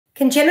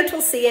Congenital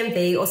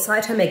CMV or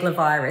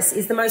cytomegalovirus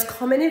is the most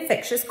common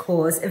infectious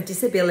cause of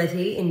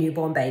disability in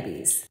newborn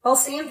babies. While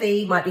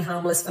CMV might be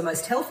harmless for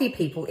most healthy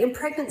people, in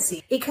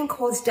pregnancy, it can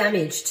cause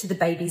damage to the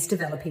baby's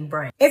developing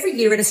brain. Every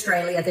year in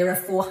Australia, there are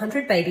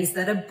 400 babies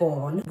that are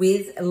born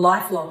with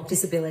lifelong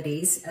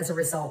disabilities as a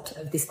result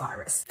of this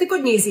virus. The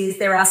good news is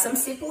there are some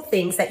simple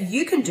things that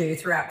you can do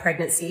throughout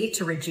pregnancy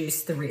to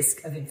reduce the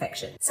risk of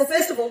infection. So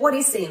first of all, what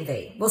is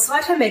CMV? Well,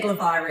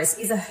 cytomegalovirus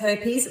is a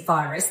herpes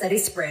virus that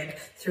is spread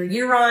through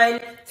urine,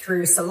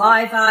 through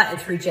saliva,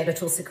 and through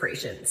genital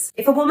secretions.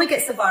 If a woman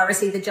gets the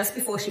virus either just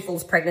before she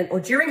falls pregnant or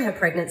during her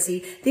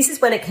pregnancy, this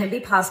is when it can be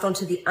passed on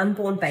to the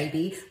unborn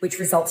baby, which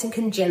results in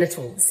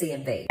congenital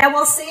CMV. Now,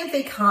 while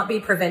CMV can't be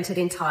prevented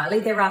entirely,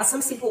 there are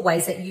some simple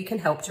ways that you can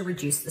help to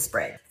reduce the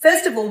spread.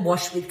 First of all,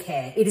 wash with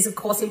care. It is, of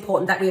course,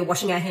 important that we are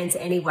washing our hands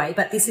anyway,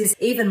 but this is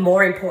even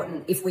more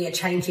important if we are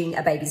changing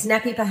a baby's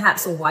nappy,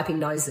 perhaps, or wiping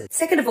noses.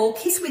 Second of all,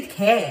 kiss with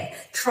care.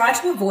 Try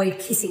to avoid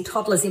kissing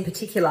toddlers in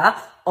particular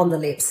on the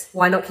lips.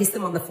 Why not kiss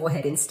them on the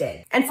forehead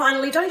instead? And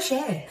finally, don't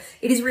share.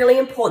 It is really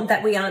important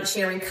that we aren't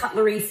sharing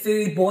cutlery,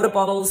 food, water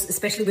bottles,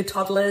 especially with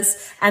toddlers,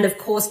 and of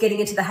course, getting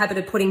into the habit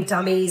of putting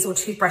dummies or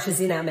toothbrushes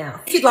in our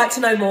mouth. If you'd like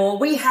to know more,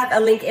 we have a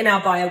link in our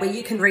bio where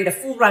you can read a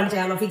full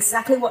rundown of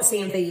exactly what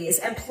CMV is,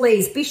 and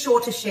please be sure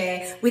to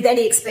share with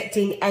any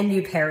expecting and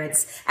new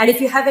parents. And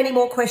if you have any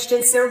more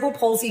questions,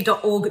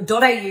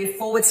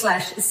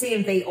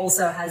 cerebralpalsy.org.au/CMV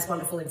also has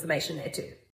wonderful information there too.